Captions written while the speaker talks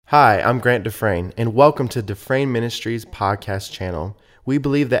Hi, I'm Grant Dufresne, and welcome to Dufresne Ministries podcast channel. We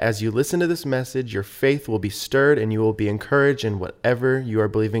believe that as you listen to this message, your faith will be stirred and you will be encouraged in whatever you are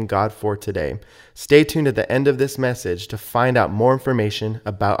believing God for today. Stay tuned at the end of this message to find out more information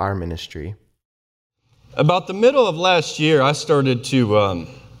about our ministry. About the middle of last year, I started to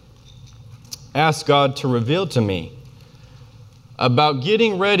ask God to reveal to me about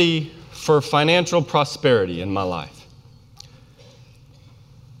getting ready for financial prosperity in my life.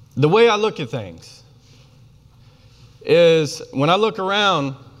 The way I look at things is when I look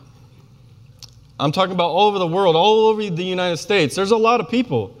around, I'm talking about all over the world, all over the United States, there's a lot of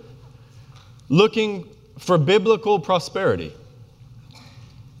people looking for biblical prosperity,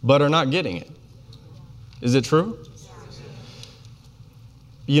 but are not getting it. Is it true?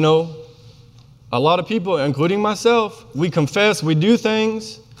 You know, a lot of people, including myself, we confess, we do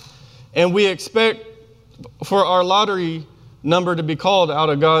things, and we expect for our lottery number to be called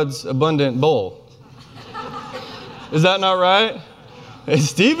out of God's abundant bowl. Is that not right? Hey,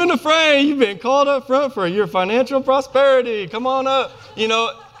 Stephen Dufresne, you've been called up front for your financial prosperity. Come on up. You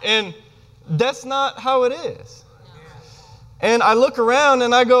know, and that's not how it is. And I look around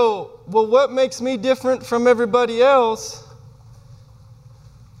and I go, well, what makes me different from everybody else?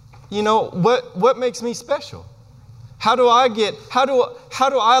 You know, what makes me special? How do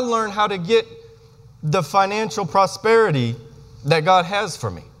I learn how to get the financial prosperity that God has for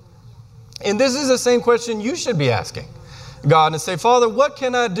me? And this is the same question you should be asking God and say, Father, what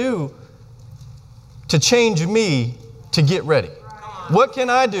can I do to change me to get ready? What can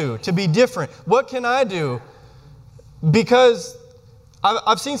I do to be different? What can I do? Because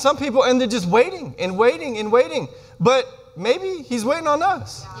I've seen some people and they're just waiting and waiting and waiting. But maybe He's waiting on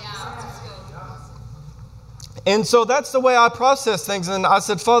us. And so that's the way I process things. And I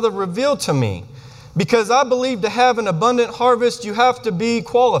said, Father, reveal to me. Because I believe to have an abundant harvest, you have to be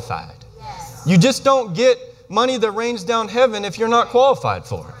qualified. Yes. You just don't get money that rains down heaven if you're not qualified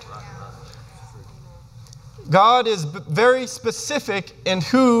for it. God is very specific in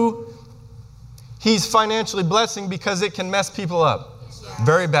who He's financially blessing because it can mess people up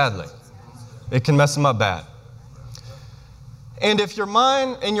very badly. It can mess them up bad. And if your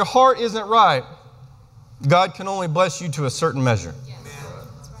mind and your heart isn't right, God can only bless you to a certain measure.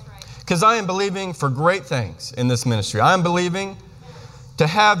 Because I am believing for great things in this ministry. I am believing to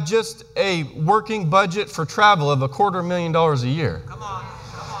have just a working budget for travel of $250,000 a year. Come on.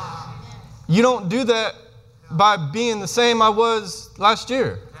 You don't do that by being the same I was last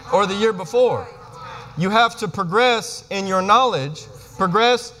year or the year before. You have to progress in your knowledge,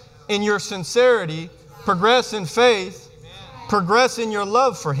 progress in your sincerity, progress in faith, progress in your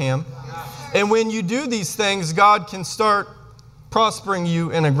love for Him. And when you do these things, God can start prospering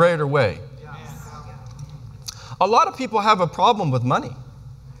you in a greater way. A lot of people have a problem with money.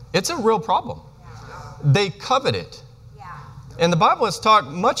 It's a real problem. They covet it. And the Bible has talked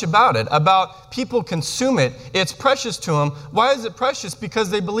much about it, about people consume it. It's precious to them. Why is it precious? Because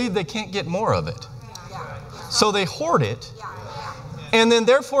they believe they can't get more of it. So they hoard it. And then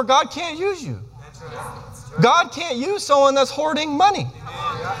therefore God can't use you. God can't use someone that's hoarding money.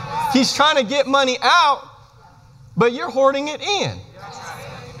 He's trying to get money out, but you're hoarding it in.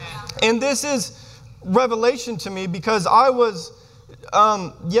 And this is revelation to me because I was,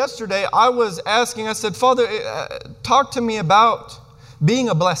 yesterday, I was asking, I said, Father, talk to me about being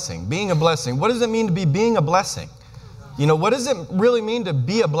a blessing, being a blessing. What does it mean to be being a blessing? You know, what does it really mean to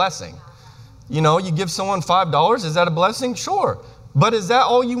be a blessing? You know, you give someone $5, is that a blessing? Sure. But is that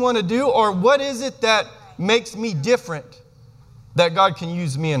all you want to do? Or what is it that makes me different that God can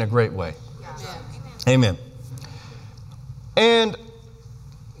use me in a great way? Amen. And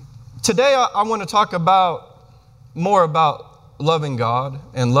today I want to talk more about loving God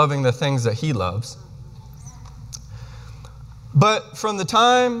and loving the things that He loves. But from the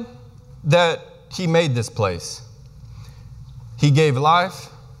time that He made this place, He gave life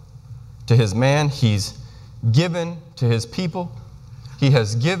to His man. He's given to His people. He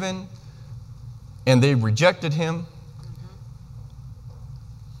has given, and they rejected Him.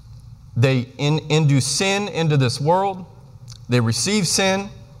 They induce sin into this world. They received sin,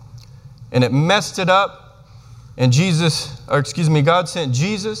 and it messed it up. And God sent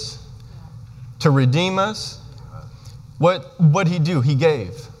Jesus to redeem us. What did He do? He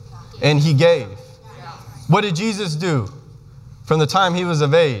gave. And He gave. What did Jesus do from the time He was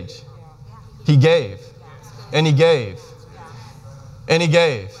of age? He gave. And He gave. And He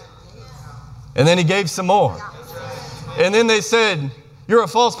gave. And then He gave some more. And then they said, you're a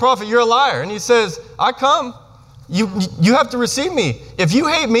false prophet, you're a liar. And He says, I come. You have to receive me. If you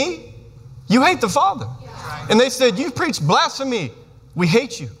hate me, you hate the Father. And they said, you preach blasphemy. We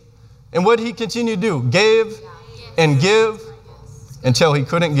hate you. And what did he continue to do? Gave and give until he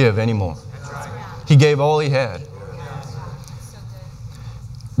couldn't give anymore. He gave all he had.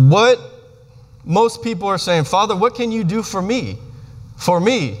 What most people are saying, Father, what can you do for me? For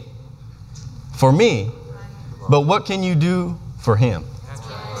me. For me. But what can you do for him?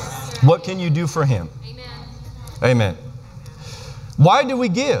 What can you do for him? Amen. Why do we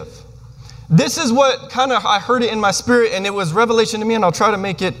give? This is what kind of, I heard it in my spirit and it was revelation to me, and I'll try to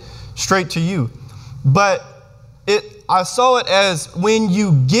make it straight to you. But I saw it as when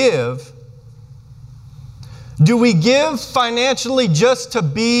you give, do we give financially just to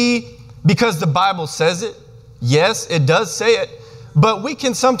be because the Bible says it? Yes, it does say it. But we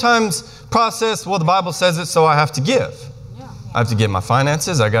can sometimes process, well, the Bible says it, so I have to give. I have to give my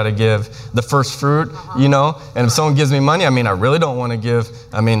finances. I got to give the first fruit, you know. And if someone gives me money, I mean, I really don't want to give.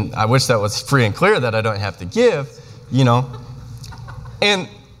 I mean, I wish that was free and clear that I don't have to give, you know. And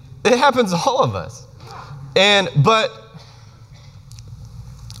it happens to all of us. But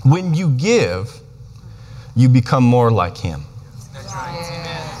when you give, you become more like him. That's right.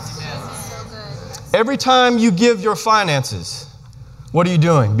 Every time you give your finances, what are you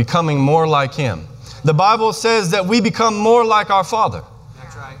doing? Becoming more like him. The Bible says that we become more like our Father.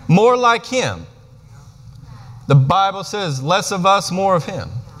 That's right. More like him. The Bible says less of us, more of him.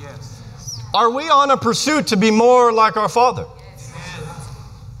 Yes. Are we on a pursuit to be more like our Father? Yes.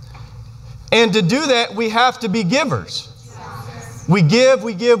 And to do that, we have to be givers. We give.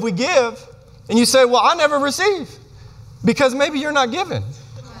 And you say, well, I never receive. Because maybe you're not giving.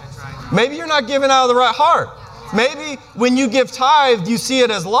 That's right. Maybe you're not giving out of the right heart. Maybe when you give tithe, you see it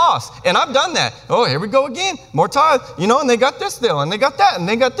as loss. And I've done that. Oh, here we go again. More tithe. You know, and they got this deal, and they got that, and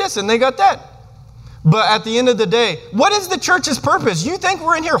they got this, and they got that. But at the end of the day, what is the church's purpose? You think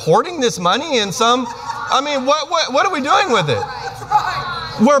we're in here hoarding this money in some... I mean, what are we doing with it?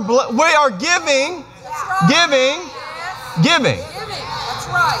 We are giving. That's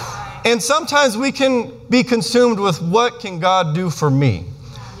right. And sometimes we can be consumed with what can God do for me?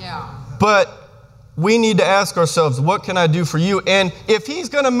 Yeah. But we need to ask ourselves, what can I do for you? And if he's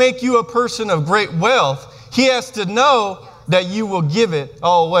going to make you a person of great wealth, he has to know that you will give it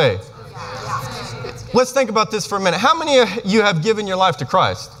all away. Let's think about this for a minute. How many of you have given your life to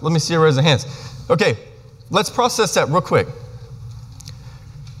Christ? Let me see a raise of hands. Okay, let's process that real quick.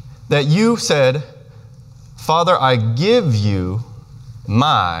 That you said, Father, I give you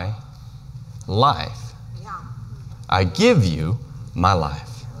my life. I give you my life.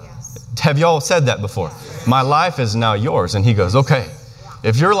 Have you all said that before? My life is now yours. And he goes, okay,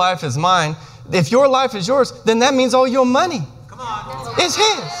 if your life is mine, if your life is yours, then that means all your money is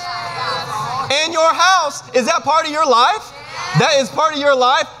his. And your house, is that part of your life? That is part of your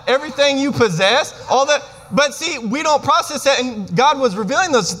life. Everything you possess, all that. But see, we don't process that. And God was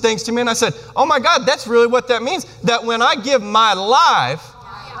revealing those things to me. And I said, oh my God, that's really what that means. That when I give my life,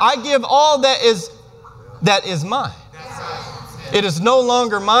 I give all that is mine. It is no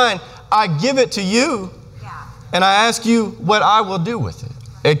longer mine. I give it to you, and I ask you what I will do with it.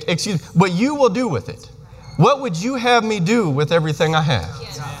 What you will do with it. What would you have me do with everything I have?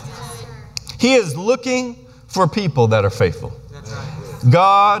 He is looking for people that are faithful.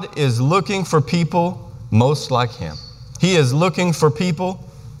 God is looking for people most like him. He is looking for people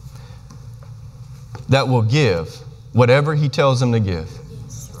that will give whatever he tells them to give.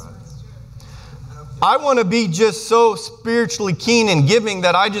 I want to be just so spiritually keen in giving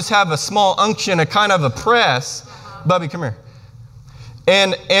that I just have a small unction, a kind of a press. Bubby, come here.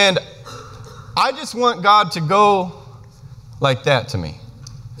 And I just want God to go like that to me.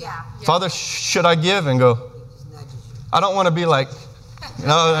 Yeah. Father, should I give? And go, I don't want to be like,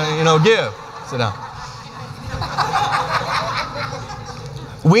 give. Sit down.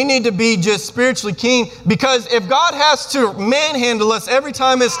 We need to be just spiritually keen, because if God has to manhandle us every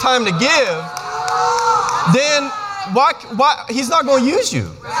time it's time to give, then why he's not going to use you.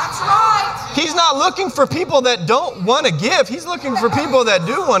 That's right. He's not looking for people that don't want to give. He's looking for people that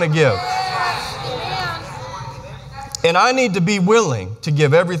do want to give. And I need to be willing to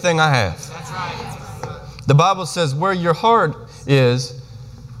give everything I have. That's right. The Bible says where your heart is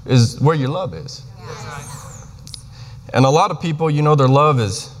where your love is. And a lot of people, their love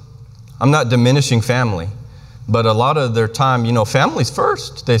is, I'm not diminishing family, but a lot of their time, family's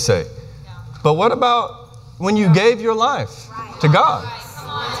first, they say. But what about when you gave your life to God?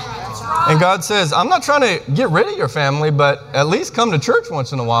 And God says, I'm not trying to get rid of your family, but at least come to church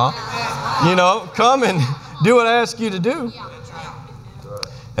once in a while. Come and do what I ask you to do.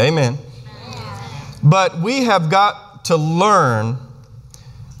 Amen. But we have got to learn,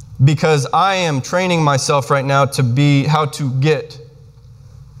 because I am training myself right now to be how to get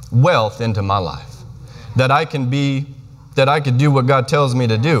wealth into my life, that I could do what God tells me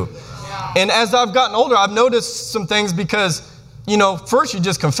to do. And as I've gotten older, I've noticed some things because, first you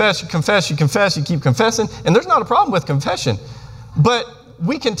just confess, you keep confessing, and there's not a problem with confession. But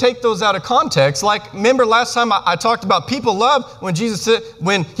we can take those out of context. Like, remember last time I talked about people love when Jesus said,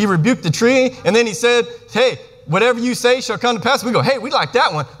 when he rebuked the tree, and then he said, hey, whatever you say shall come to pass. We go, hey, we like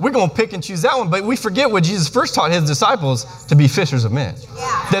that one. We're going to pick and choose that one. But we forget what Jesus first taught his disciples to be fishers of men.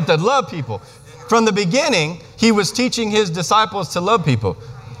 Yeah. That to love people. From the beginning, he was teaching his disciples to love people.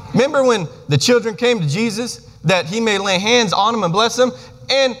 Remember when the children came to Jesus, that he may lay hands on them and bless them?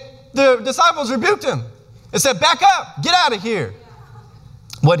 And the disciples rebuked him and said, back up, get out of here.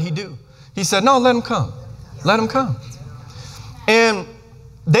 What'd he do? He said, no, let them come. Let them come. And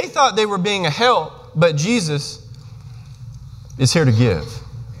they thought they were being a help, but Jesus is here to give.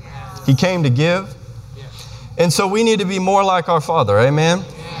 He came to give. And so we need to be more like our Father. Amen?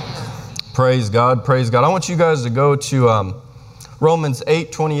 Praise God. Praise God. I want you guys to go to Romans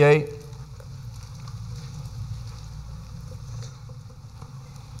 8:28.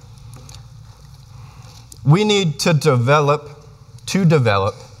 We need to develop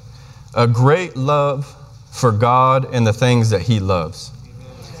a great love for God and the things that he loves.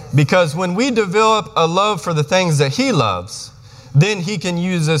 Because when we develop a love for the things that he loves, then he can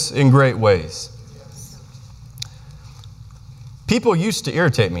use us in great ways. People used to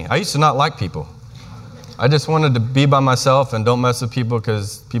irritate me. I used to not like people. I just wanted to be by myself and don't mess with people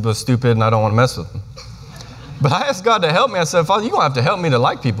because people are stupid and I don't want to mess with them. But I asked God to help me. I said, Father, you're going to have to help me to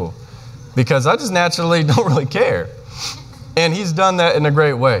like people because I just naturally don't really care. And he's done that in a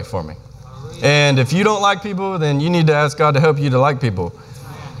great way for me. And if you don't like people, then you need to ask God to help you to like people.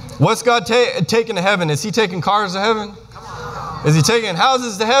 What's God taking to heaven? Is he taking cars to heaven? Is he taking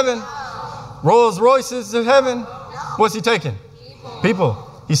houses to heaven? Rolls Royces to heaven? What's he taking? People.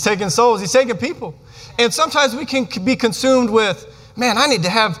 He's taking souls. He's taking people. And sometimes we can be consumed with, man, I need to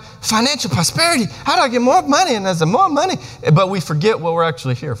have financial prosperity. How do I get more money? And there's more money. But we forget what we're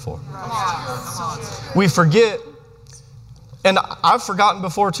actually here for. We forget. And I've forgotten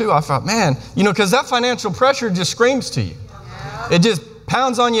before too. I thought, man, because that financial pressure just screams to you. It just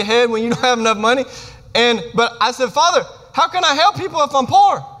pounds on your head when you don't have enough money. But I said, Father, how can I help people if I'm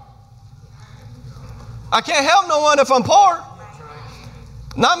poor? I can't help no one if I'm poor.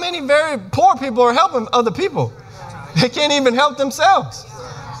 Not many very poor people are helping other people. They can't even help themselves.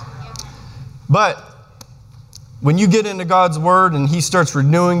 But when you get into God's word and he starts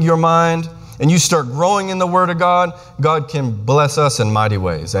renewing your mind and you start growing in the word of God, God can bless us in mighty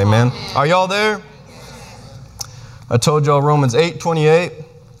ways. Amen. Are y'all there? I told y'all Romans 8:28.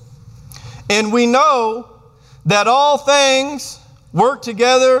 And we know that all things work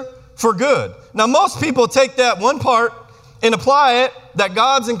together for good. Now, most people take that one part and apply it, that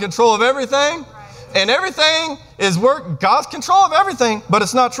God's in control of everything, and everything is God's control of everything, but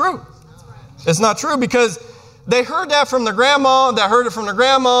it's not true. It's not true because they heard that from the grandma, that heard it from the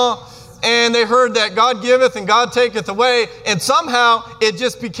grandma, and they heard that God giveth and God taketh away, and somehow it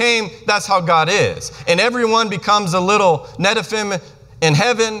just became, that's how God is. And everyone becomes a little Nephim in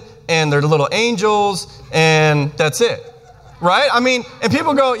heaven, and they're little angels, and that's it. Right? I mean, and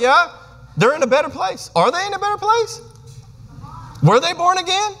people go, yeah, they're in a better place. Are they in a better place? Were they born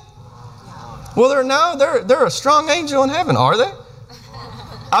again? Well, they're a strong angel in heaven, are they?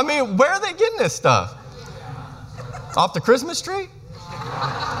 I mean, where are they getting this stuff? Off the Christmas tree?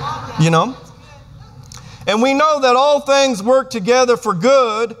 And we know that all things work together for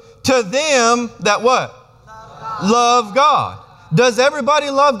good to them that what? Love God. Does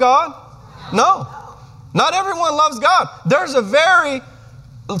everybody love God? No. Not everyone loves God. There's a very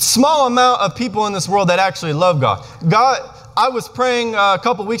small amount of people in this world that actually love God. I was praying a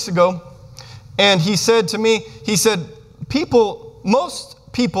couple weeks ago, and he said to me,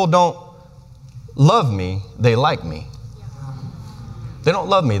 most people don't love me, they like me. They don't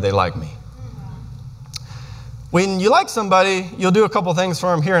love me, they like me. When you like somebody, you'll do a couple things for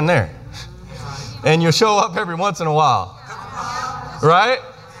them here and there. And you'll show up every once in a while. Right?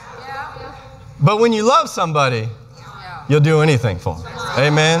 But when you love somebody, you'll do anything for them.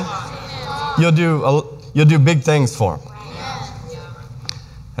 Amen? You'll do big things for them.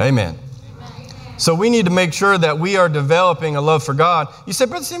 Amen. So we need to make sure that we are developing a love for God. You say,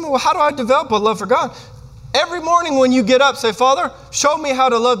 Brother Stephen, well, how do I develop a love for God? Every morning when you get up, say, Father, show me how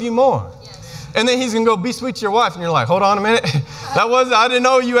to love you more. Yes. And then he's going to go, be sweet to your wife. And you're like, hold on a minute. I didn't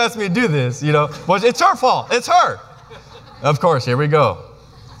know you asked me to do this. Well, it's her fault. It's her. Of course, here we go.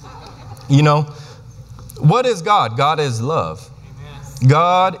 What is God? God is love. Amen.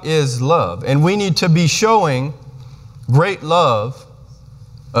 God is love. And we need to be showing great love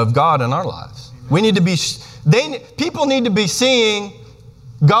of God in our lives. We need to be, people need to be seeing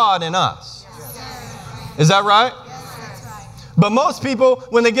God in us. Is that right? But most people,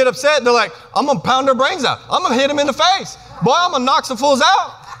 when they get upset, they're like, I'm going to pound their brains out. I'm going to hit them in the face. Boy, I'm going to knock some fools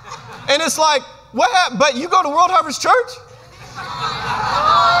out. And it's like, what happened? But you go to World Harvest Church?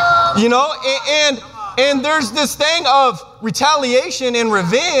 You know, and there's this thing of retaliation and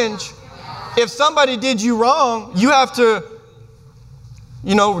revenge. If somebody did you wrong, you have to,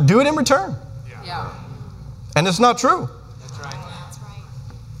 you know, do it in return. Yeah. And it's not true. That's right.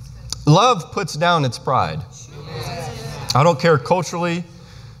 Love puts down its pride. I don't care culturally,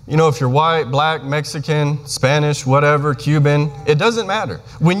 you know, if you're white, black, Mexican, Spanish, whatever, Cuban, it doesn't matter.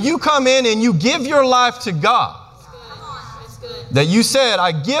 When you come in and you give your life to God, that you said,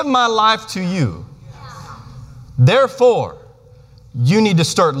 I give my life to you. Therefore, you need to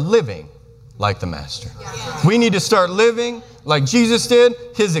start living like the Master. We need to start living like Jesus did,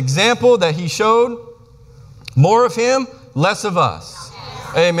 his example that he showed. More of him, less of us.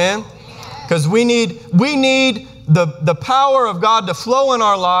 Amen. Because we need the power of God to flow in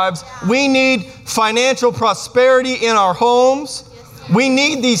our lives. We need financial prosperity in our homes. We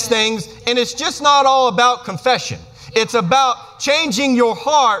need these things. And it's just not all about confession. It's about changing your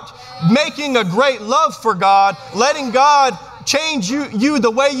heart, making a great love for God, letting God change you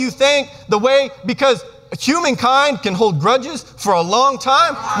the way you think, because humankind can hold grudges for a long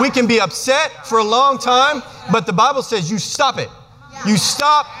time. We can be upset for a long time, but the Bible says you stop it. You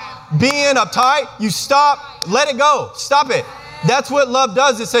stop being uptight. You stop, let it go. Stop it. That's what love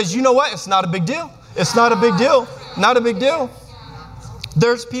does. It says, you know what? It's not a big deal. It's not a big deal. Not a big deal.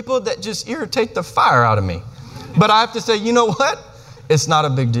 There's people that just irritate the fire out of me. But I have to say, you know what? It's not a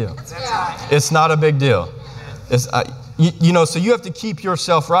big deal. It's not a big deal. You know, so you have to keep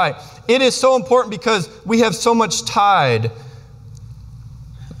yourself right. It is so important because we have so much tied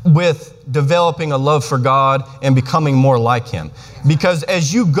with developing a love for God and becoming more like Him. Because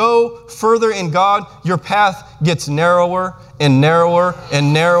as you go further in God, your path gets narrower and narrower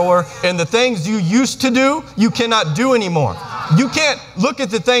and narrower. And the things you used to do, you cannot do anymore. You can't look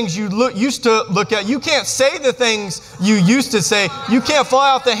at the things you used to look at. You can't say the things you used to say. You can't fly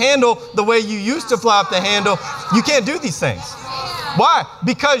off the handle the way you used to fly off the handle. You can't do these things. Why?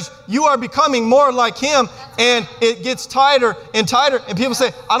 Because you are becoming more like Him, and it gets tighter and tighter. And people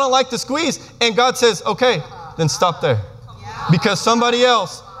say, I don't like the squeeze. And God says, okay, then stop there. Because somebody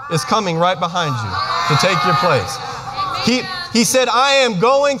else is coming right behind you to take your place. He said, I am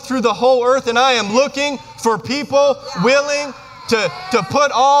going through the whole earth, and I am looking for people willing to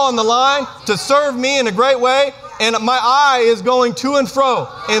put all on the line, to serve me in a great way. And my eye is going to and fro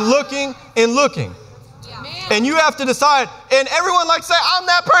and looking and looking. And you have to decide. And everyone likes to say, I'm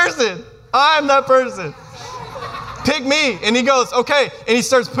that person. I'm that person. Pick me. And He goes, okay. And He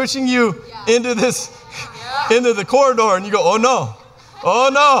starts pushing you into the corridor. And you go, oh no. Oh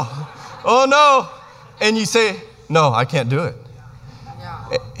no. Oh no. And you say, no, I can't do it.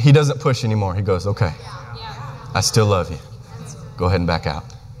 He doesn't push anymore. He goes, okay, I still love you. Go ahead and back out.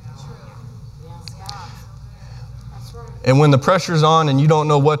 And when the pressure's on and you don't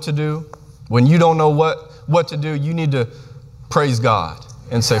know what to do, when you don't know what to do, you need to praise God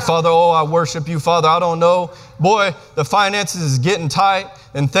and say, Father, oh, I worship you. Father, I don't know. Boy, the finances is getting tight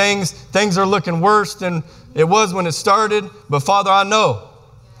and things are looking worse than it was when it started. But Father, I know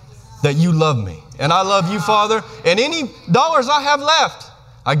that you love me. And I love you, Father. And any dollars I have left,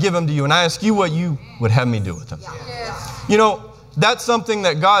 I give them to you. And I ask you what you would have me do with them. You know, that's something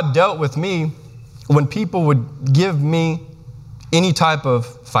that God dealt with me when people would give me any type of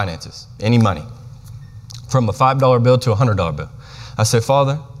finances, any money, from a $5 bill to a $100 bill. I said,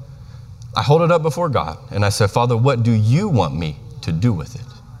 Father, I hold it up before God. And I said, Father, what do you want me to do with it?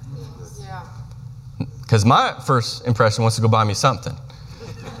 Because my first impression was to go buy me something.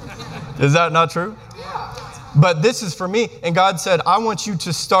 Is that not true? But this is for me. And God said, I want you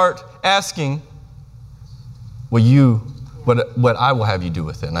to start asking what I will have you do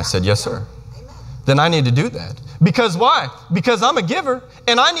with it. And I said, yes, sir. Then I need to do that. Because why? Because I'm a giver.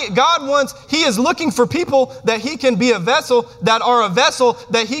 And He is looking for people that He can be a vessel,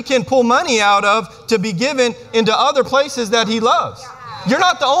 that He can pull money out of to be given into other places that He loves. You're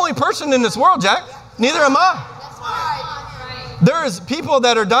not the only person in this world, Jack. Neither am I. There's people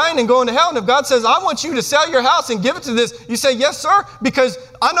that are dying and going to hell. And if God says, I want you to sell your house and give it to this, you say, yes, sir, because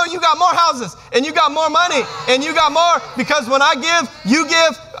I know you got more houses and you got more money and you got more, because when I give, you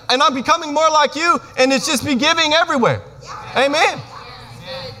give, and I'm becoming more like you, and it's just be giving everywhere. Amen.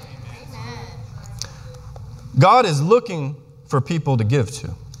 God is looking for people to give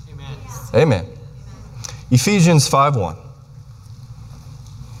to. Amen. Ephesians 5:1.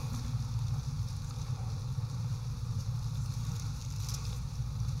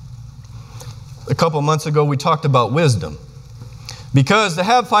 A couple months ago, we talked about wisdom. Because to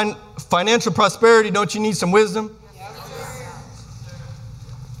have financial prosperity, don't you need some wisdom?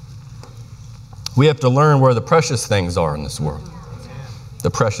 We have to learn where the precious things are in this world. The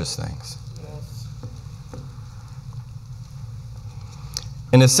precious things.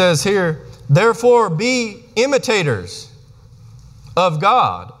 And it says here, therefore be imitators of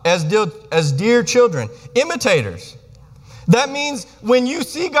God as dear children. Imitators. That means when you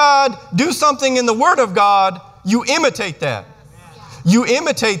see God do something in the Word of God, you imitate that. You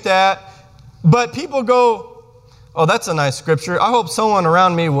imitate that, but people go, oh, that's a nice scripture. I hope someone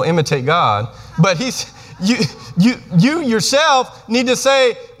around me will imitate God. But you yourself need to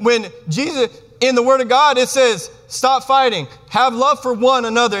say, when Jesus, in the Word of God, it says, stop fighting, have love for one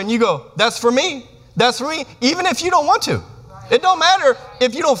another. And you go, that's for me. That's for me. Even if you don't want to. It don't matter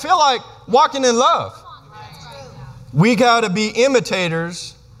if you don't feel like walking in love. We got to be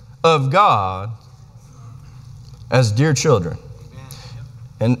imitators of God as dear children.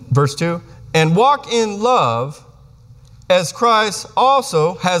 And verse 2, and walk in love as Christ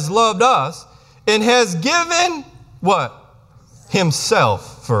also has loved us and has given what?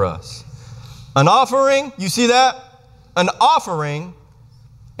 Himself for us. An offering, you see that? An offering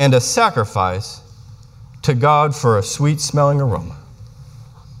and a sacrifice to God for a sweet smelling aroma.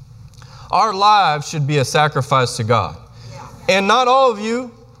 Our lives should be a sacrifice to God. And not all of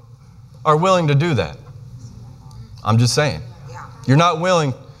you are willing to do that. I'm just saying. You're not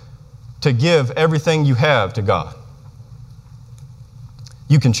willing to give everything you have to God.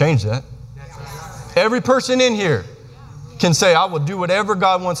 You can change that. Every person in here can say, I will do whatever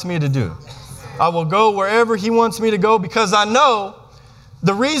God wants me to do. I will go wherever He wants me to go, because I know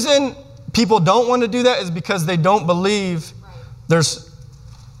the reason people don't want to do that is because they don't believe there's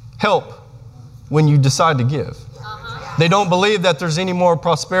help when you decide to give. They don't believe that there's any more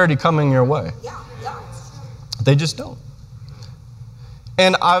prosperity coming your way. They just don't.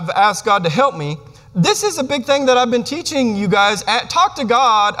 And I've asked God to help me. This is a big thing that I've been teaching you guys. Talk to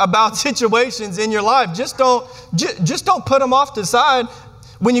God about situations in your life. Just don't put them off to the side.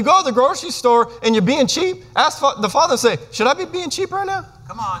 When you go to the grocery store and you're being cheap, ask the Father and say, should I be being cheap right now?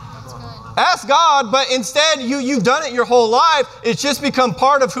 Come on. Ask God, but instead you've done it your whole life. It's just become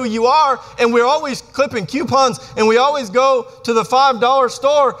part of who you are. And we're always clipping coupons and we always go to the $5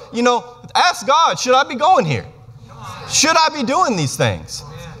 store. You know, ask God, should I be going here? Should I be doing these things?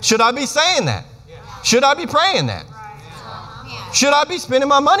 Should I be saying that? Should I be praying that? Should I be spending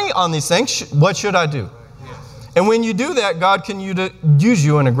my money on these things? What should I do? And when you do that, God can use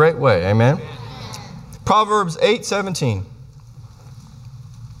you in a great way. Amen? Proverbs 8:17.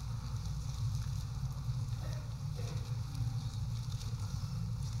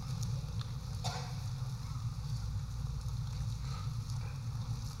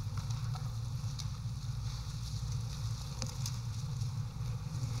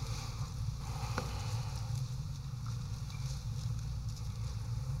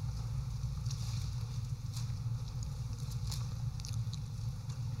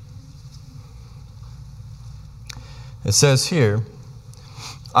 It says here,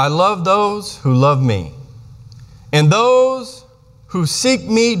 I love those who love me, and those who seek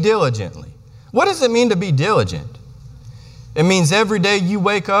me diligently. What does it mean to be diligent? It means every day you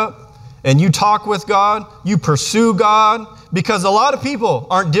wake up and you talk with God, you pursue God, because a lot of people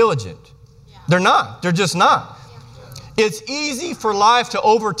aren't diligent. They're not. They're just not. It's easy for life to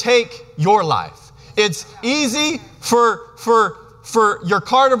overtake your life. It's easy for your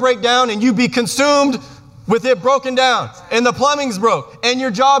car to break down and you be consumed with it broken down, and the plumbing's broke, and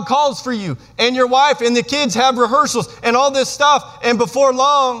your job calls for you, and your wife and the kids have rehearsals, and all this stuff, and before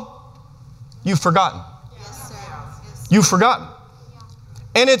long, you've forgotten. Yes, sir. You've forgotten.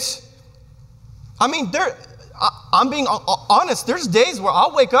 And I'm being honest, there's days where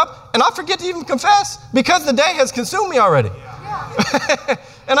I'll wake up, and I forget to even confess, because the day has consumed me already. Yeah.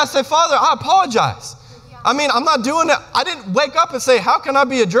 And I say, Father, I apologize. I'm not doing it. I didn't wake up and say, how can I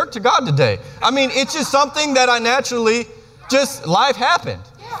be a jerk to God today? It's just something that I naturally, life happened.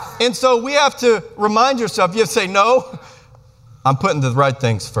 And so we have to remind yourself, you have to say, no, I'm putting the right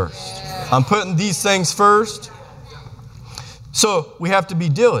things first. I'm putting these things first. So we have to be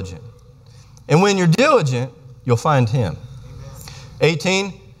diligent. And when you're diligent, you'll find Him.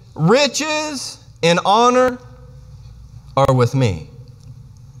 18, riches and honor are with me.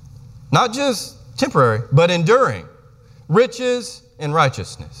 Not just temporary, but enduring. Riches and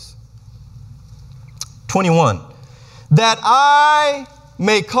righteousness. 21. That I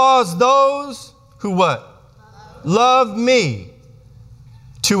may cause those who what? Love me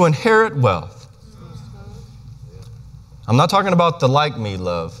to inherit wealth. I'm not talking about the like me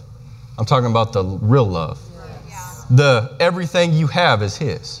love. I'm talking about the real love. The everything you have is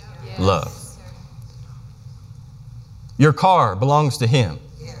His love. Your car belongs to Him.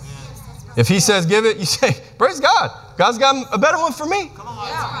 If He says give it, you say, praise God. God's got a better one for me.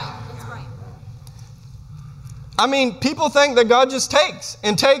 I mean, people think that God just takes,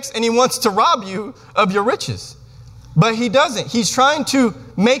 and He wants to rob you of your riches. But He doesn't. He's trying to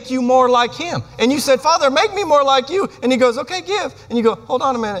make you more like Him. And you said, Father, make me more like you. And He goes, okay, give. And you go, hold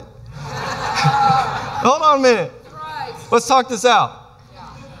on a minute. Hold on a minute. Let's talk this out.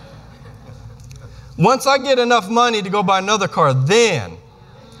 Once I get enough money to go buy another car, then,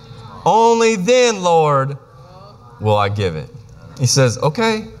 only then, Lord, will I give it. He says,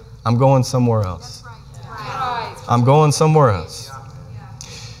 okay, I'm going somewhere else. I'm going somewhere else.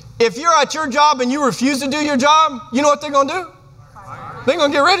 If you're at your job and you refuse to do your job, you know what they're going to do? They're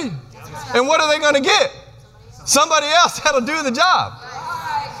going to get rid of you. And what are they going to get? Somebody else that'll do the job.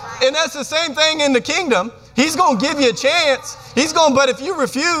 And that's the same thing in the kingdom. He's going to give you a chance. But if you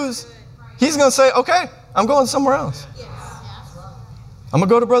refuse, He's going to say, okay, I'm going somewhere else. I'm going to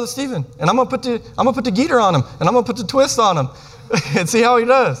go to Brother Stephen, and I'm going to put the Geeter on him, and I'm going to put the twist on him, and see how he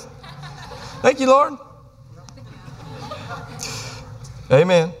does. Thank you, Lord.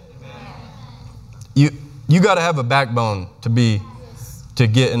 Amen. You got to have a backbone to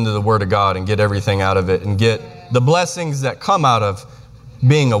get into the Word of God and get everything out of it and get the blessings that come out of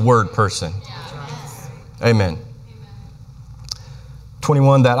being a Word person. Amen.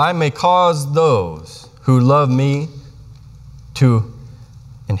 21, that I may cause those who love me to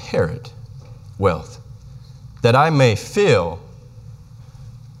inherit wealth, that I may fill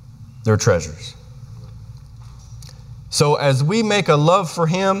their treasures. So as we make a love for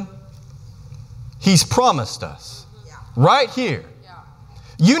Him, He's promised us right here.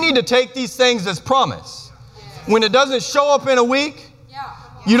 You need to take these things as promise. When it doesn't show up in a week,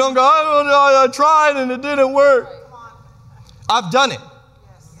 you don't go, I tried and it didn't work. I've done it.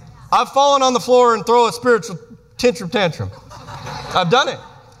 I've fallen on the floor and throw a spiritual tantrum. I've done it.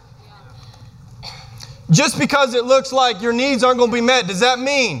 Just because it looks like your needs aren't going to be met, does that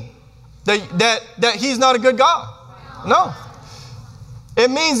mean that He's not a good God? No. It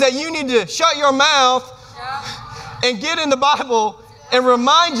means that you need to shut your mouth and get in the Bible and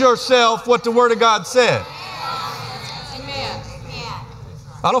remind yourself what the Word of God said. Amen.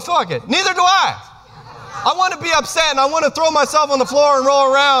 I don't feel like it. Neither do I. I want to be upset and I want to throw myself on the floor and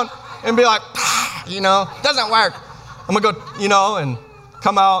roll around and be like, doesn't work. I'm going to go, and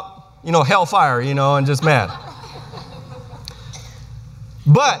come out, hellfire, and just mad.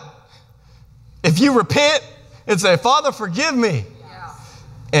 But if you repent and say, Father, forgive me,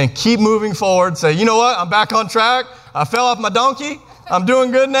 and keep moving forward, say, you know what? I'm back on track. I fell off my donkey. I'm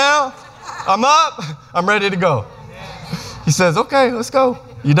doing good now. I'm up. I'm ready to go. He says, okay, let's go.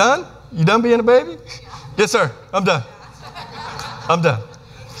 You done? You done being a baby? Yes, sir. I'm done. I'm done.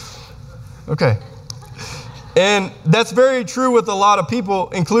 Okay. And that's very true with a lot of people,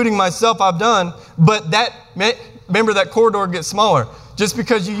 including myself. I've done. But remember that corridor gets smaller. Just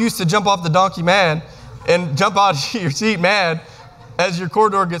because you used to jump off the donkey mad and jump out of your seat mad, as your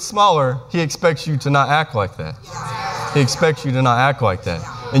corridor gets smaller, He expects you to not act like that. He expects you to not act like that.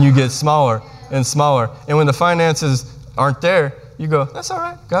 And you get smaller and smaller. And when the finances aren't there, you go, that's all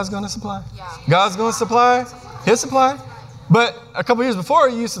right. God's going to supply. God's going to supply. He'll supply. But a couple years before,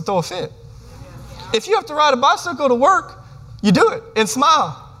 you used to throw a fit. If you have to ride a bicycle to work, you do it and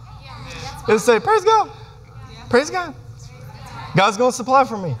smile. And say, praise God. Praise God. God's going to supply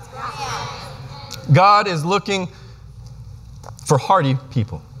for me. God is looking for hardy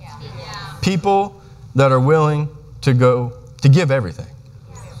people. People that are willing to give everything.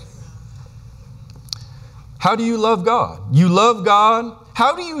 How do you love God? You love God.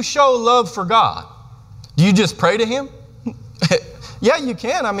 How do you show love for God? Do you just pray to Him? Yeah, you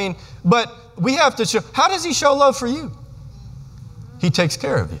can. But we have to show. How does He show love for you? He takes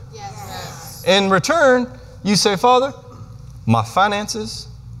care of you. Yes. In return, you say, Father, my finances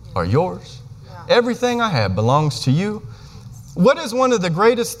are yours. Everything I have belongs to you. What is one of the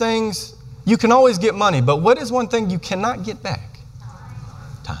greatest things? You can always get money, but what is one thing you cannot get back?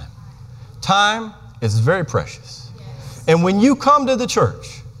 Time. Time is very precious. And when you come to the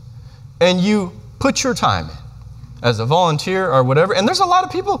church and you put your time in as a volunteer or whatever, and there's a lot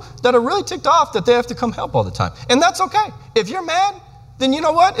of people that are really ticked off that they have to come help all the time. And that's okay. If you're mad, then you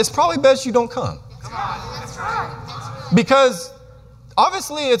know what? It's probably best you don't come. Because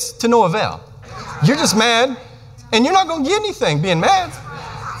obviously it's to no avail. You're just mad. And you're not going to get anything being mad.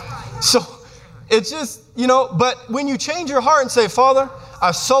 So it's just, but when you change your heart and say, Father,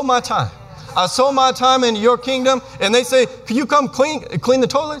 I sow my time. I sow my time into your kingdom. And they say, could you come clean the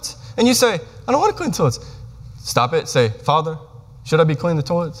toilets? And you say, I don't want to clean the toilets. Stop it. Say, Father, should I be cleaning the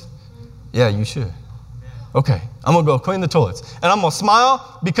toilets? Yeah, you should. Okay, I'm going to go clean the toilets. And I'm going to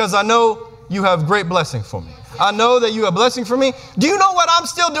smile because I know you have great blessing for me. I know that you have blessing for me. Do you know what I'm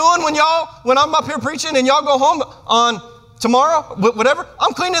still doing when I'm up here preaching and y'all go home on tomorrow, whatever?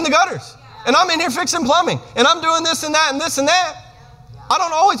 I'm cleaning the gutters. And I'm in here fixing plumbing. And I'm doing this and that and this and that. I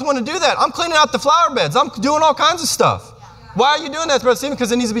don't always want to do that. I'm cleaning out the flower beds. I'm doing all kinds of stuff. Why are you doing that, Brother Stephen?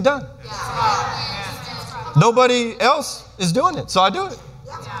 Because it needs to be done. Nobody else is doing it, so I do it.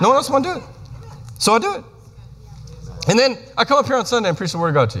 No one else wants to do it, so I do it. And then I come up here on Sunday and preach the Word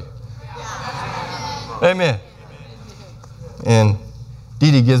of God to you. Amen. And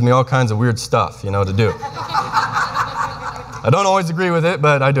Dee Dee gives me all kinds of weird stuff, to do. I don't always agree with it,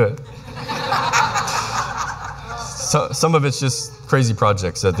 but I do it. So, some of it's just crazy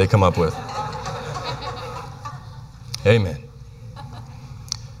projects that they come up with. Amen.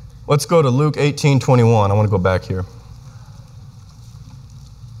 Let's go to Luke 18:21. I want to go back here.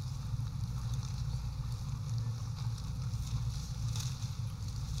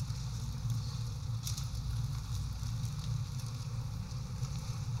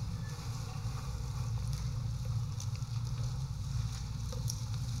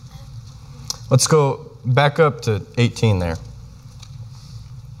 Let's go back up to 18 there.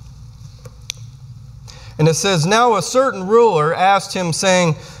 And it says, now a certain ruler asked him,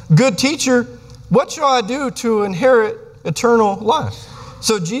 saying, Good teacher, what shall I do to inherit eternal life?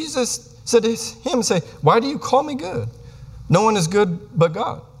 So Jesus said to him, why do you call me good? No one is good but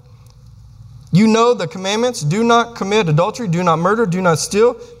God. You know the commandments: do not commit adultery, do not murder, do not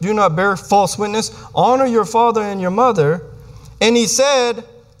steal, do not bear false witness, honor your father and your mother. And he said,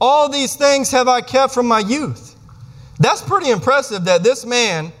 all these things have I kept from my youth. That's pretty impressive that this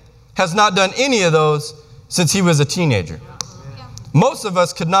man has not done any of those since he was a teenager. Most of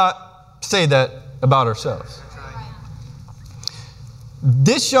us could not say that about ourselves.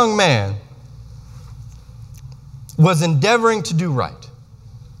 This young man was endeavoring to do right.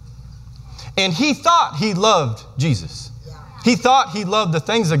 And he thought he loved Jesus. He thought he loved the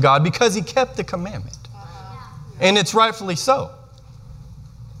things of God because he kept the commandment. And it's rightfully so.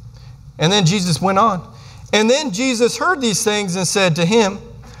 And then Jesus went on. And then Jesus heard these things and said to him,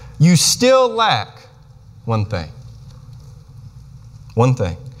 you still lack one thing. One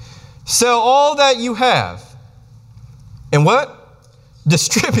thing. Sell all that you have and what?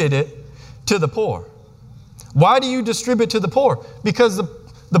 Distribute it to the poor. Why do you distribute to the poor? Because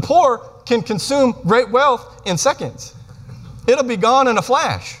the poor can consume great wealth in seconds. It'll be gone in a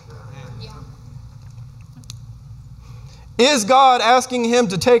flash. Is God asking him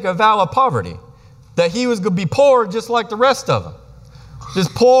to take a vow of poverty? That he was going to be poor just like the rest of them?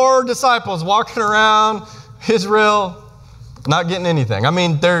 Just poor disciples walking around Israel, not getting anything. I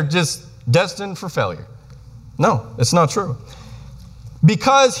mean, they're just destined for failure. No, it's not true.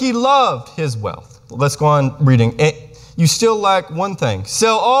 Because he loved his wealth. Let's go on reading. You still lack one thing.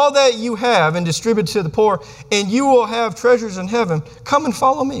 Sell all that you have and distribute to the poor, and you will have treasures in heaven. Come and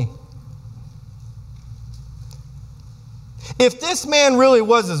follow me. If this man really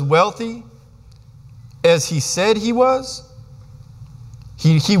was as wealthy as he said he was,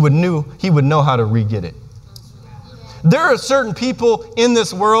 he would know how to re-get it. There are certain people in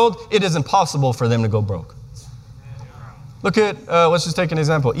this world, it is impossible for them to go broke. Look at, let's just take an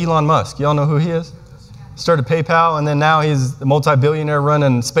example, Elon Musk. Y'all know who he is? Started PayPal, and then now he's a multi-billionaire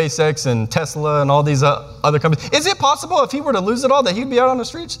running SpaceX and Tesla and all these other companies. Is it possible if he were to lose it all that he'd be out on the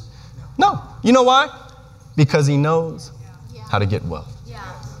streets? No. You know why? Because he knows how to get wealth.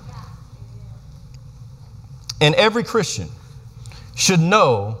 And every Christian should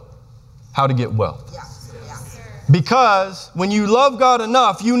know how to get wealth. Because when you love God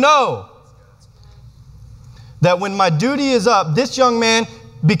enough, you know that when my duty is up, this young man,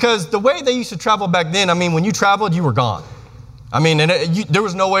 because the way they used to travel back then, I mean, when you traveled, you were gone. I mean, there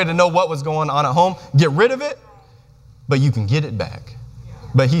was no way to know what was going on at home. Get rid of it, but you can get it back.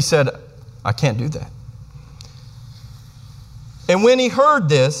 But he said, I can't do that. And when he heard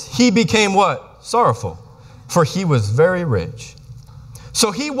this, he became what? Sorrowful, for he was very rich.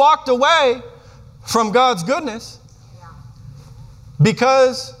 So he walked away from God's goodness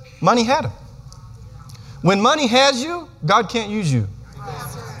because money had him. When money has you, God can't use you.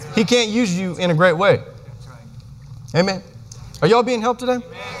 He can't use you in a great way. Amen. Are y'all being helped today?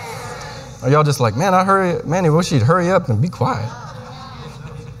 Are y'all just like, man, I wish he'd hurry up and be quiet.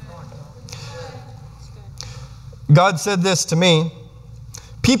 God said this to me.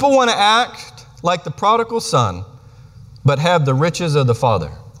 People want to act like the prodigal son, but have the riches of the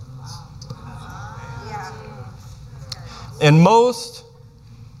father. And most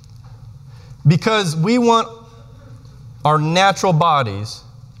because we want our natural bodies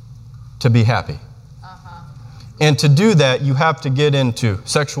to be happy. And to do that, you have to get into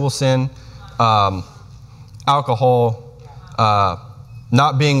sexual sin, alcohol,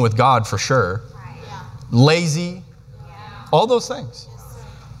 not being with God for sure, lazy, all those things.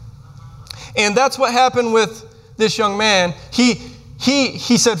 And that's what happened with this young man. He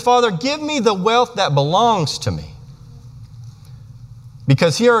said, Father, give me the wealth that belongs to me.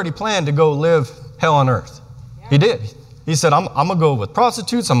 Because he already planned to go live hell on earth. He did. He said, I'm going to go with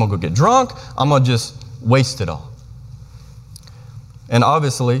prostitutes. I'm going to go get drunk. I'm going to just waste it all. And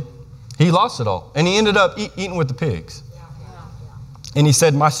obviously, he lost it all. And he ended up eating with the pigs. And he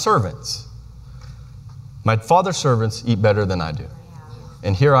said, my father's servants eat better than I do.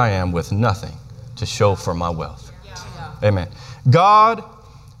 And here I am with nothing to show for my wealth. Amen. God,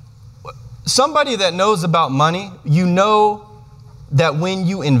 somebody that knows about money, you know that when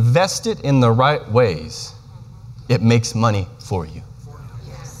you invest it in the right ways, it makes money for you.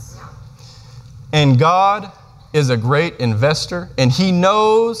 And God is a great investor, and He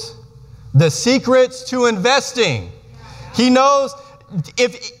knows the secrets to investing. He knows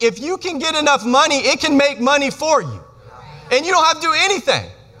if you can get enough money, it can make money for you. And you don't have to do anything.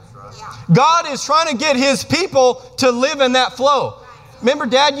 God is trying to get His people to live in that flow. Remember,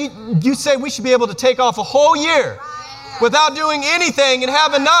 Dad, you say we should be able to take off a whole year without doing anything and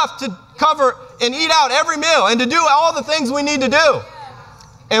have enough to cover and eat out every meal and to do all the things we need to do.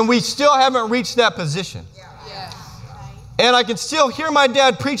 And we still haven't reached that position. And I can still hear my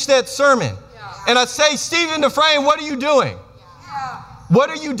dad preach that sermon. And I say, Stephen Dufresne, what are you doing? What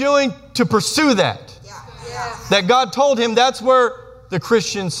are you doing to pursue that? That God told him that's where the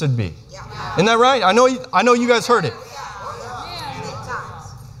Christians should be. Isn't that right? I know you guys heard it.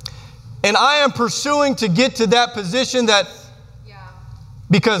 And I am pursuing to get to that position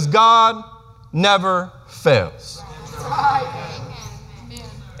because God never fails.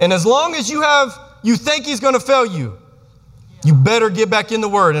 And as long as you think He's going to fail you, you better get back in the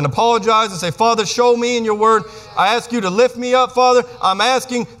Word and apologize and say, Father, show me in your Word. I ask you to lift me up, Father. I'm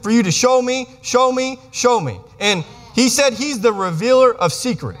asking for you to show me, show me, show me. And He said He's the revealer of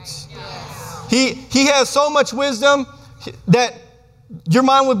secrets. He has so much wisdom that your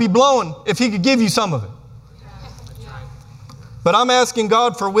mind would be blown if He could give you some of it. But I'm asking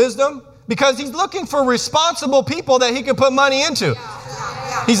God for wisdom because He's looking for responsible people that He can put money into.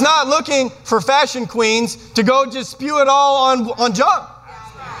 He's not looking for fashion queens to go just spew it all on junk.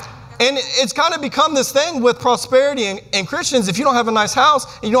 And it's kind of become this thing with prosperity and Christians. If you don't have a nice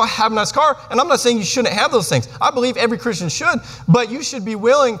house and you don't have a nice car, and I'm not saying you shouldn't have those things. I believe every Christian should, but you should be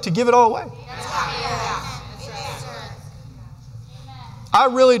willing to give it all away. I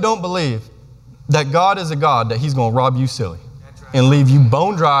really don't believe that God is a God that He's going to rob you silly and leave you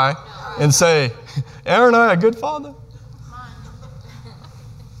bone dry and say, aren't I a good father?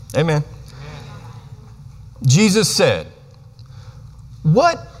 Amen. Jesus said,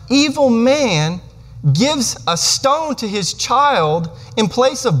 what evil man gives a stone to his child in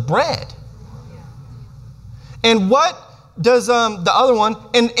place of bread? And what does the other one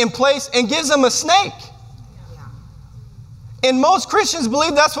in place and gives him a snake? And most Christians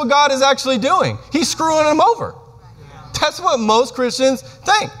believe that's what God is actually doing. He's screwing them over. That's what most Christians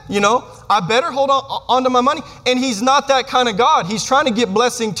think. I better hold on to my money. And He's not that kind of God. He's trying to get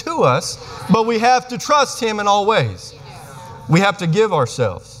blessing to us, but we have to trust Him in all ways. We have to give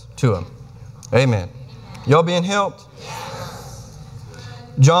ourselves to Him. Amen. Y'all being helped?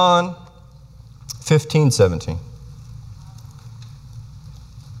 John 15:17.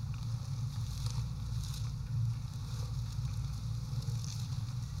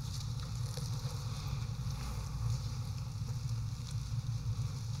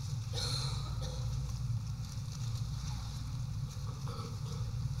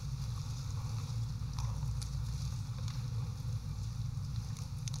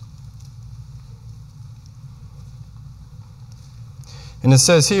 And it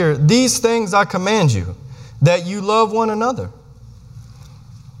says here, these things I command you, that you love one another.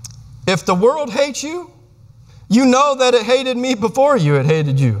 If the world hates you, you know that it hated me before it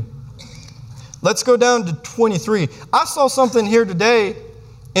hated you. Let's go down to 23. I saw something here today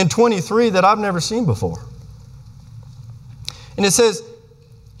in 23 that I've never seen before. And it says,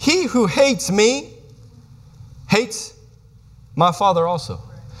 he who hates me hates my Father also.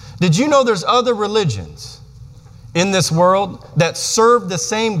 Did you know there's other religions in this world that serve the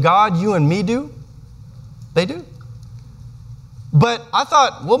same God you and me do? They do. But I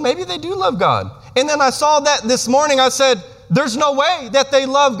thought, well, maybe they do love God. And then I saw that this morning. I said, there's no way that they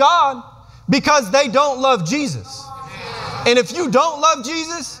love God because they don't love Jesus. And if you don't love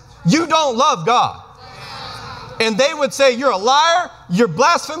Jesus, You don't love God. And they would say, you're a liar, you're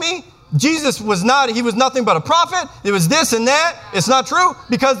blasphemy. Jesus was not, he was nothing but a prophet. It was this and that. It's not true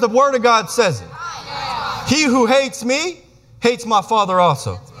because the Word of God says it. He who hates me hates my Father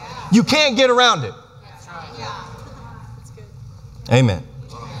also. You can't get around it. Amen.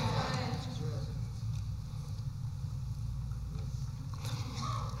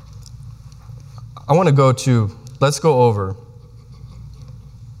 I want to let's go over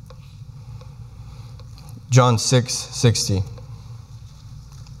John 6:60.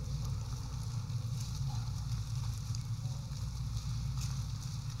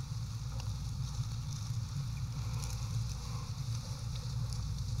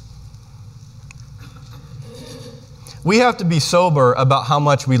 We have to be sober about how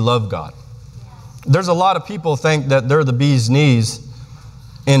much we love God. There's a lot of people think that they're the bee's knees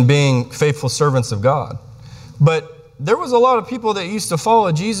in being faithful servants of God. But there was a lot of people that used to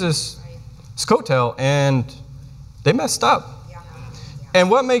follow Jesus' coattail and they messed up.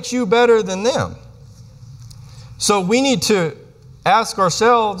 And what makes you better than them? So we need to ask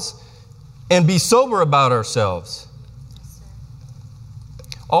ourselves and be sober about ourselves.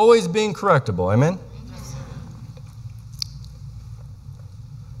 Always being correctable. Amen?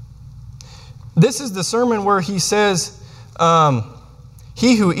 This is the sermon where he says,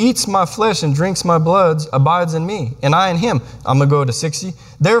 he who eats my flesh and drinks my blood abides in me, and I in him. I'm going to go to 60.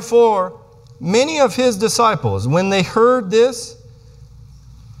 Therefore, many of his disciples, when they heard this,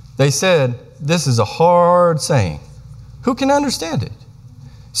 they said, this is a hard saying. Who can understand it?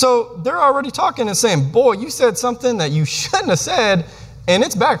 So they're already talking and saying, boy, you said something that you shouldn't have said, and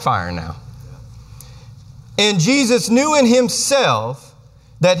it's backfiring now. And Jesus knew in himself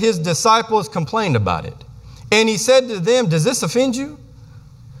that his disciples complained about it. And he said to them, does this offend you?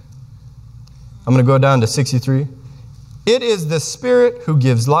 I'm going to go down to 63. It is the Spirit who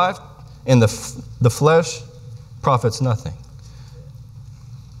gives life, and the flesh profits nothing.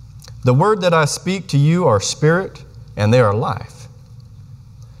 The word that I speak to you are spirit, and they are life.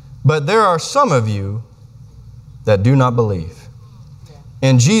 But there are some of you that do not believe.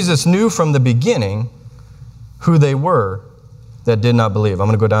 And Jesus knew from the beginning who they were that did not believe. I'm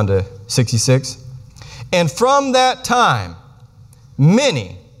going to go down to 66. And from that time,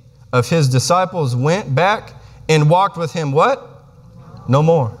 many of his disciples went back and walked with him what? No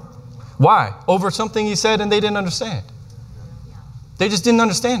more. Why? Over something he said and they didn't understand. They just didn't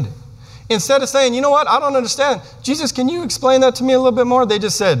understand it. Instead of saying, you know what, I don't understand. Jesus, can you explain that to me a little bit more? They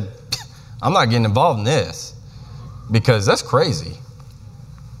just said, I'm not getting involved in this because that's crazy.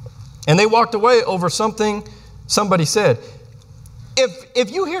 And they walked away over something somebody said.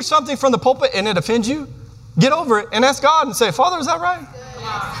 If you hear something from the pulpit and it offends you, get over it and ask God and say, Father, is that right?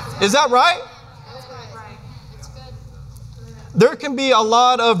 Is that right? There can be a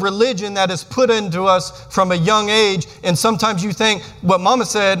lot of religion that is put into us from a young age, and sometimes you think what Mama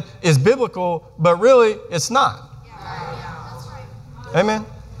said is biblical, but really it's not. Amen?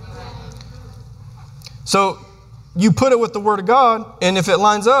 So you put it with the Word of God, and if it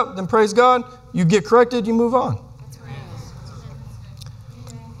lines up, then praise God, you get corrected, you move on.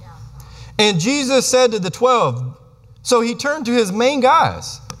 And Jesus said to the 12, so he turned to his main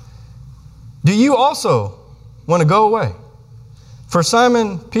guys, do you also want to go away? For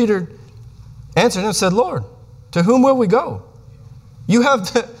Simon Peter answered him and said, Lord, to whom will we go? You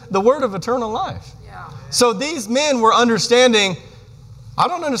have the word of eternal life. Yeah. So these men were understanding, I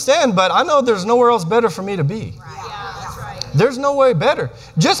don't understand, but I know there's nowhere else better for me to be. Right. Yeah, that's right. There's no way better.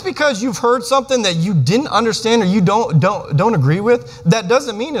 Just because you've heard something that you didn't understand or you don't agree with, that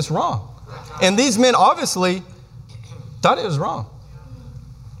doesn't mean it's wrong. And these men obviously thought it was wrong.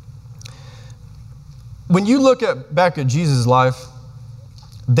 When you look back at Jesus' life,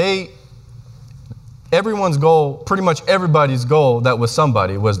 everyone's goal, pretty much everybody's goal that was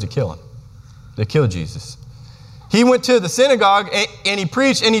somebody was to kill him. They killed Jesus. He went to the synagogue and he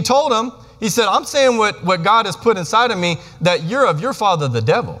preached and he told them, he said, I'm saying what God has put inside of me, that you're of your father, the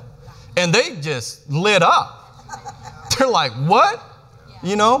devil. And they just lit up. They're like, what?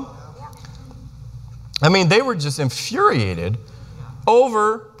 You know? I mean, they were just infuriated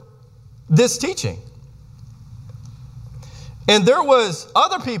over this teaching. And there was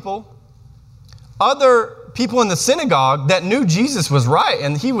other people in the synagogue that knew Jesus was right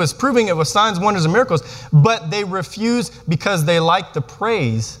and he was proving it with signs, wonders, and miracles, but they refused because they liked the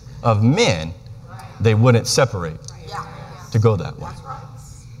praise of men. They wouldn't separate to go that way.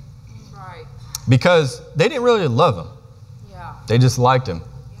 Because they didn't really love him. They just liked him.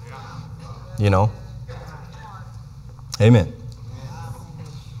 You know? Amen.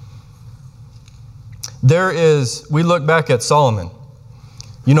 We look back at Solomon.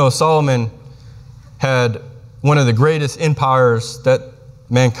 You know, Solomon had one of the greatest empires that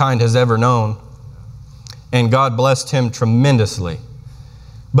mankind has ever known, and God blessed him tremendously.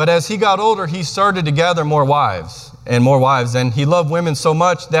 But as he got older, he started to gather more wives, and he loved women so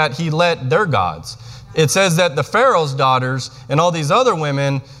much that he let their gods. It says that the Pharaoh's daughters and all these other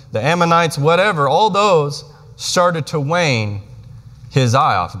women, the Ammonites, whatever, all those started to wane his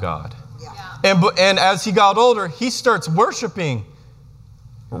eye off God. Yeah. And as he got older, he starts worshiping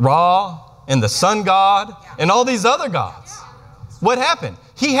Ra and the sun god and all these other gods. What happened?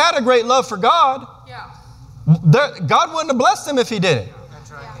 He had a great love for God. God wouldn't have blessed him if he didn't.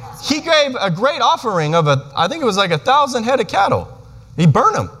 He gave a great offering of I think it was like 1,000 head of cattle. He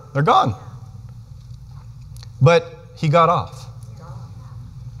burned them. They're gone. But he got off.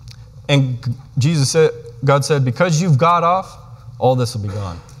 And God said, because you've got off, all this will be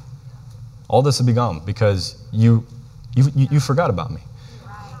gone. All this will be gone because you forgot about me.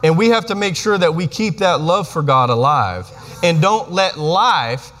 And we have to make sure that we keep that love for God alive and don't let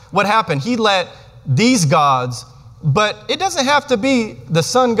life, what happened? He let these gods, but it doesn't have to be the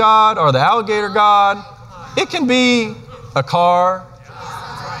sun god or the alligator god. It can be a car,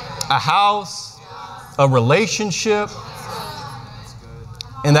 a house, a relationship,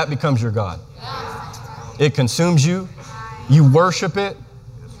 and that becomes your God. It consumes you. You worship it.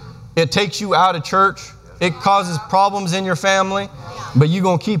 It takes you out of church. It causes problems in your family, but you're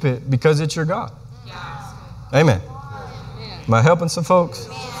going to keep it because it's your God. Amen. Am I helping some folks?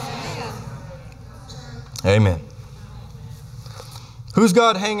 Amen. Who's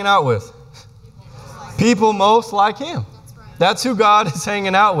God hanging out with? People most like him. That's who God is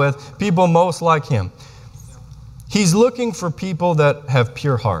hanging out with, people most like him. He's looking for people that have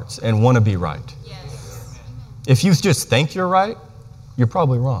pure hearts and want to be right. If you just think you're right, you're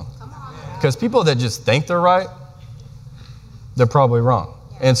probably wrong. Because people that just think they're right, they're probably wrong.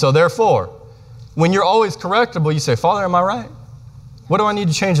 And so therefore, when you're always correctable, you say, Father, am I right? What do I need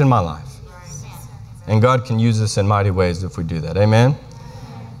to change in my life? And God can use us in mighty ways if we do that. Amen?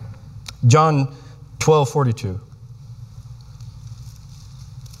 John 12:42.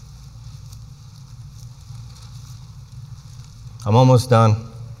 I'm almost done.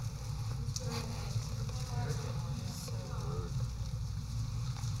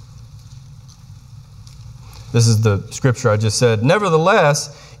 This is the scripture I just said.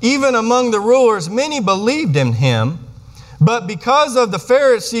 Nevertheless, even among the rulers, many believed in him, but because of the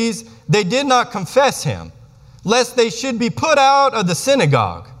Pharisees, they did not confess him, lest they should be put out of the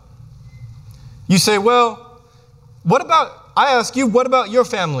synagogue. You say, well, I ask you, what about your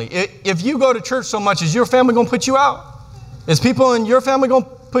family? If you go to church so much, is your family going to put you out? Is people in your family going to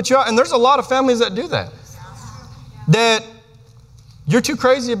put you out? And there's a lot of families that do that. That you're too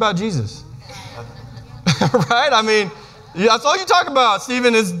crazy about Jesus. Right? I mean, that's all you talk about,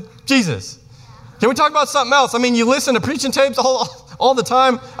 Stephen, is Jesus. Can we talk about something else? I mean, you listen to preaching tapes all the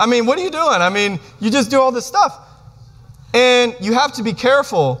time. I mean, what are you doing? I mean, you just do all this stuff. And you have to be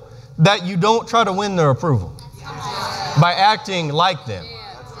careful that you don't try to win their approval by acting like them.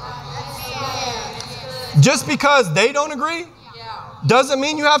 Just because they don't agree doesn't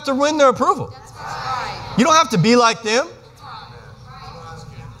mean you have to win their approval. You don't have to be like them.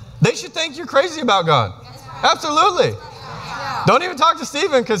 They should think you're crazy about God. Absolutely. Don't even talk to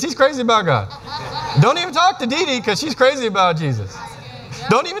Stephen because he's crazy about God. Don't even talk to Dee Dee because she's crazy about Jesus.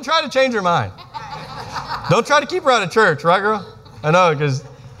 Don't even try to change her mind. Don't try to keep her out of church, right, girl? I know, because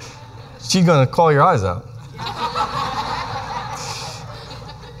she's going to call your eyes out.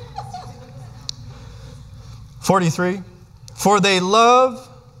 43, for they love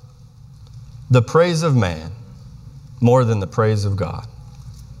the praise of man more than the praise of God.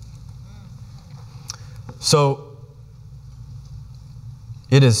 So,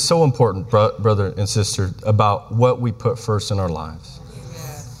 it is so important, brother and sister, about what we put first in our lives.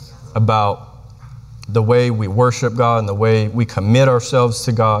 About the way we worship God and the way we commit ourselves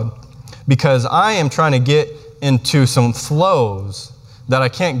to God. Because I am trying to get into some flows that I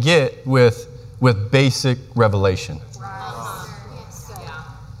can't get with basic revelation.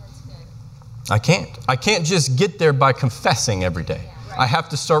 I can't just get there by confessing every day. I have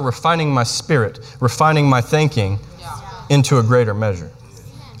to start refining my spirit, refining my thinking into a greater measure.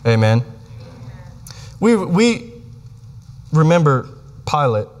 Amen. We remember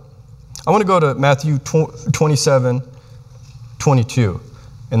Pilate. I want to go to Matthew 27:22,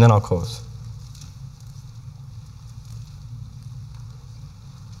 and then I'll close.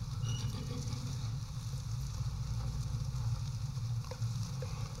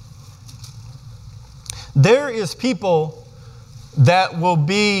 There is people that will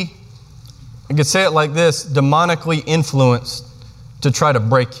be, I could say it like this, demonically influenced to try to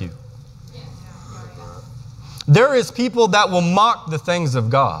break you. There is people that will mock the things of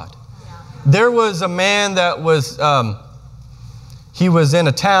God. There was a man that was, he was in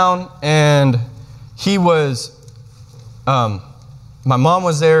a town, and he was, my mom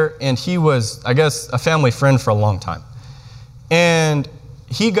was there, and he was, I guess, a family friend for a long time. And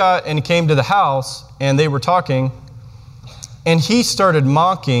he came to the house, and they were talking, and he started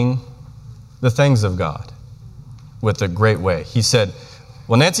mocking the things of God with a great way. He said,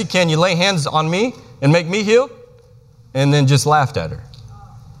 well, Nancy, can you lay hands on me and make me healed? And then just laughed at her.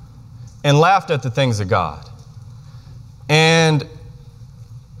 And laughed at the things of God. And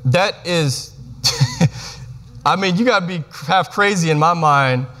that is, I mean, you got to be half crazy in my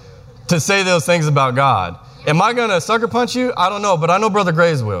mind to say those things about God. Am I going to sucker punch you? I don't know, but I know Brother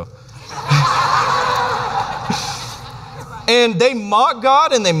Graves will. And they mock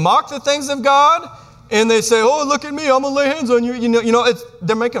God, and they mock the things of God, and they say, oh, look at me, I'm going to lay hands on you. You know,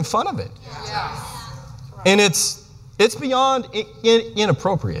 they're making fun of it. Yeah. And it's beyond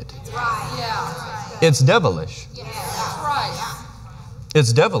inappropriate. Yeah. It's devilish. Yeah. Right.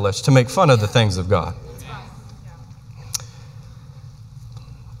 It's devilish to make fun of the things of God.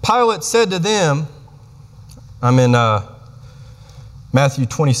 Pilate said to them, I'm in Matthew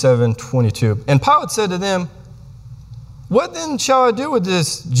 27:22. And Pilate said to them, what then shall I do with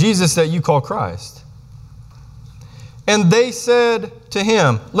this Jesus that you call Christ? And they said to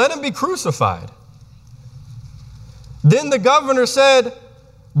him, let him be crucified. Then the governor said,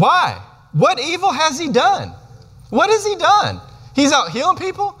 why? What evil has he done? What has he done? He's out healing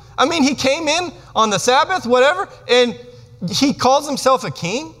people? I mean, he came in on the Sabbath, whatever, and he calls himself a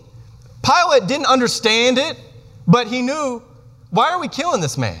king. Pilate didn't understand it, but he knew, why are we killing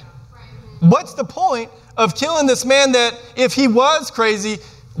this man? What's the point of killing this man that if he was crazy,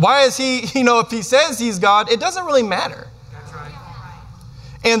 why is he, if he says he's God, it doesn't really matter. That's right.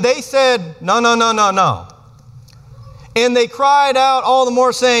 And they said, no. And they cried out all the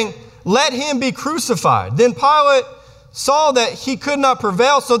more saying, let him be crucified. Then Pilate saw that he could not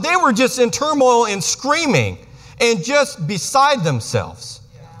prevail. So they were just in turmoil and screaming and just beside themselves.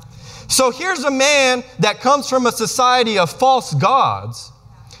 So here's a man that comes from a society of false gods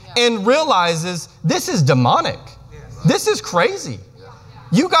and realizes this is demonic. This is crazy.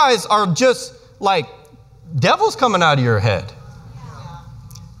 You guys are just like devils coming out of your head.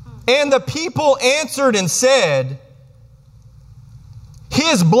 And the people answered and said,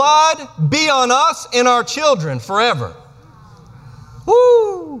 his blood be on us and our children forever.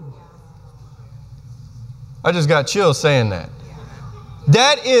 Woo! I just got chills saying that.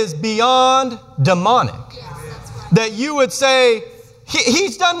 That is beyond demonic. That you would say,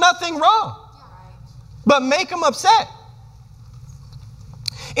 he's done nothing wrong, but make him upset.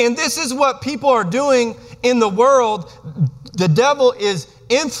 And this is what people are doing in the world. The devil is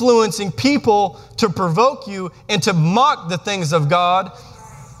influencing people to provoke you and to mock the things of God.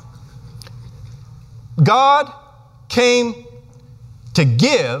 God came to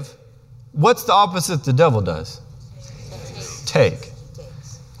give. What's the opposite the devil does? Take.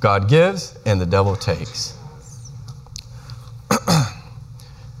 God gives and the devil takes.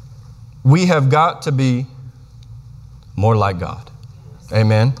 We have got to be more like God.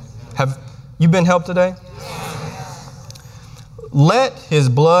 Amen. Have you been helped today? Let his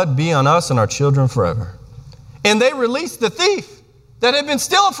blood be on us and our children forever. And they released the thief that had been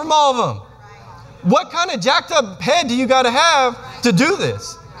stealing from all of them. What kind of jacked up head do you got to have to do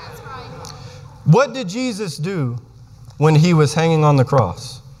this? What did Jesus do when he was hanging on the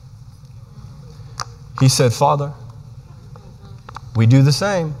cross? He said, Father, we do the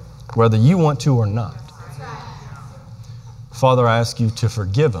same, whether you want to or not. Father, I ask you to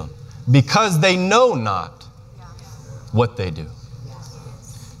forgive them because they know not what they do.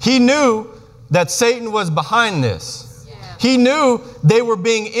 He knew that Satan was behind this. He knew they were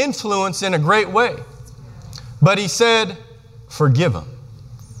being influenced in a great way. But he said, forgive them.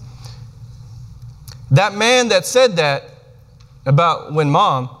 That man that said that about when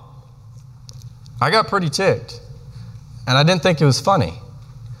Mom, I got pretty ticked. And I didn't think it was funny.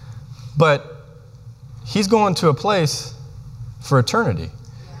 But he's going to a place for eternity.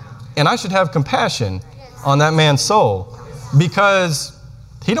 And I should have compassion on that man's soul because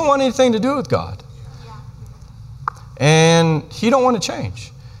he don't want anything to do with God. And he don't want to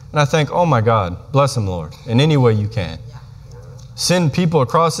change. And I think, oh my God, bless him, Lord, in any way you can. Send people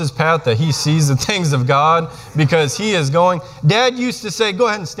across his path that he sees the things of God because he is going. Dad used to say, go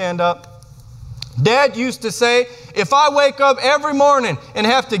ahead and stand up. Dad used to say, if I wake up every morning and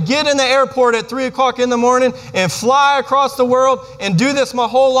have to get in the airport at 3 o'clock in the morning and fly across the world and do this my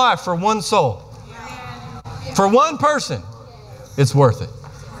whole life for one soul, for one person, it's worth it.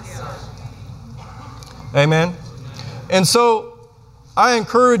 Amen. And so I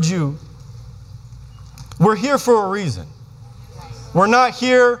encourage you, we're here for a reason. We're not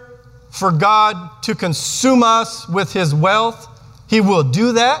here for God to consume us with His wealth. He will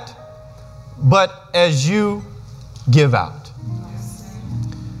do that, but as you give out.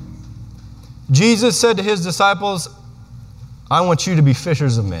 Jesus said to His disciples, I want you to be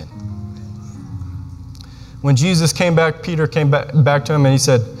fishers of men. When Jesus came back, Peter came back to him and he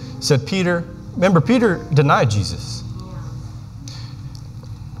said, Peter, remember Peter denied Jesus.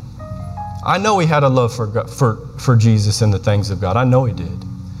 I know he had a love for God, for Jesus and the things of God. I know he did.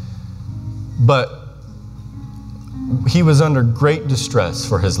 But he was under great distress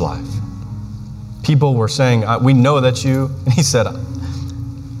for his life. People were saying, we know that you, and he said,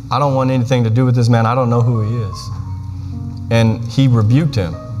 I don't want anything to do with this man. I don't know who he is. And he rebuked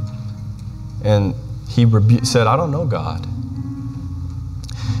him. And he said, I don't know God.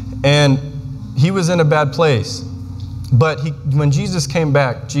 And he was in a bad place. But when Jesus came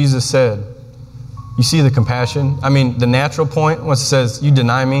back, Jesus said, you see the compassion? I mean, the natural point, once it says, you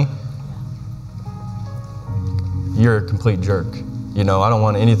deny me, you're a complete jerk. I don't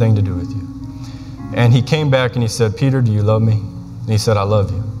want anything to do with you. And he came back and he said, Peter, do you love me? And he said, I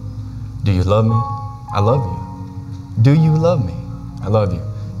love you. Do you love me? I love you. Do you love me? I love you.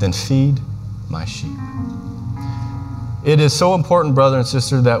 Then feed my sheep. It is so important, brother and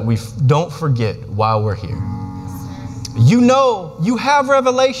sister, that we don't forget while we're here. You have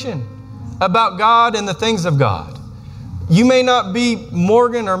revelation about God and the things of God. You may not be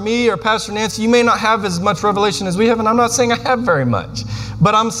Morgan or me or Pastor Nancy. You may not have as much revelation as we have, and I'm not saying I have very much.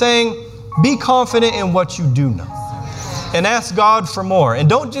 But I'm saying be confident in what you do know. And ask God for more. And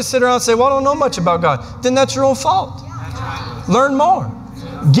don't just sit around and say, well, I don't know much about God. Then that's your own fault. Learn more.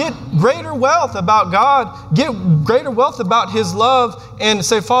 Get greater wealth about God. Get greater wealth about His love. And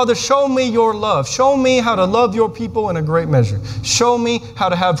say, Father, show me your love. Show me how to love your people in a great measure. Show me how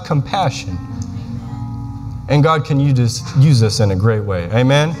to have compassion. And God can use us in a great way.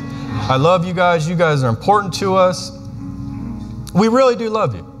 Amen. I love you guys. You guys are important to us. We really do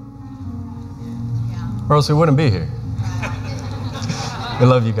love you. Or else we wouldn't be here. I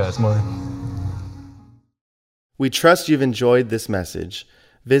love you guys more. We trust you've enjoyed this message.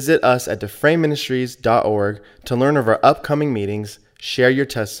 Visit us at DufresneMinistries.org to learn of our upcoming meetings, share your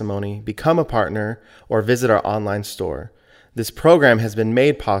testimony, become a partner, or visit our online store. This program has been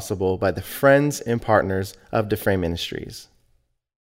made possible by the friends and partners of Dufresne Ministries.